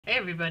Hey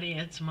everybody,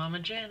 it's Mama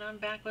J and I'm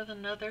back with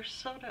another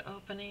soda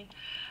opening.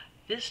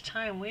 This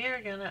time we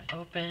are gonna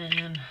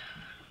open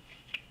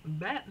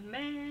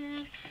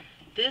Batman.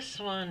 This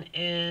one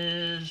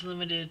is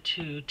limited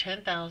to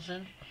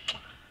 10,000.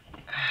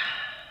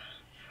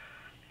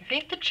 I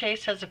think the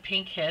chase has a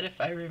pink head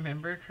if I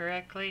remember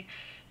correctly,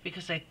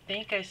 because I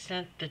think I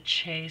sent the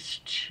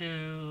chase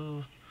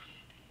to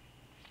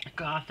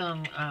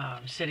Gotham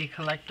City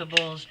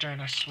Collectibles during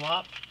a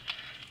swap.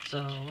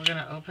 So we're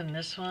gonna open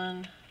this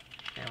one.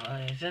 Okay,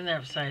 well, he's in there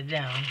upside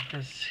down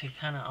because he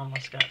kind of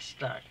almost got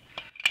stuck.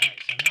 Alright,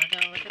 so I'm not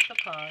going to look at the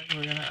pod.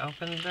 We're going to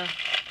open the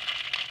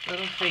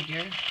little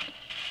figure.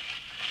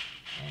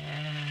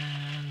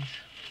 And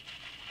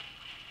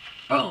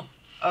boom!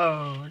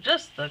 Oh,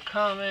 just the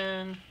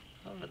common.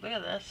 Oh, but look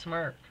at that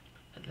smirk.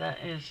 But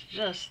that is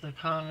just the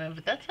common.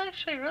 But that's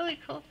actually a really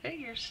cool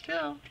figure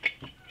still.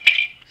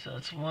 So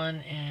it's 1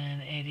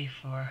 in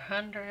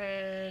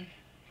 8,400.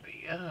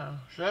 Oh,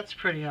 so that's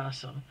pretty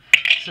awesome.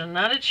 So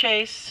not a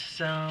chase,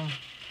 so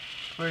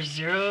we're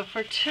 0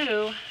 for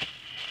 2.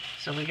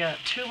 So we got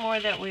 2 more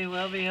that we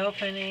will be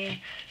opening.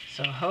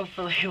 So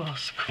hopefully we'll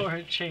score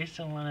a chase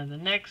in one of the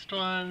next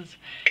ones.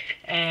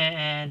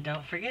 And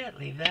don't forget,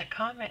 leave that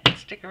comment and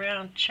stick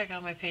around. Check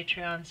out my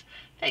Patreons.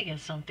 They get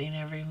something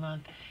every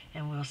month.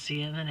 And we'll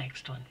see you in the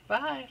next one.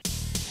 Bye.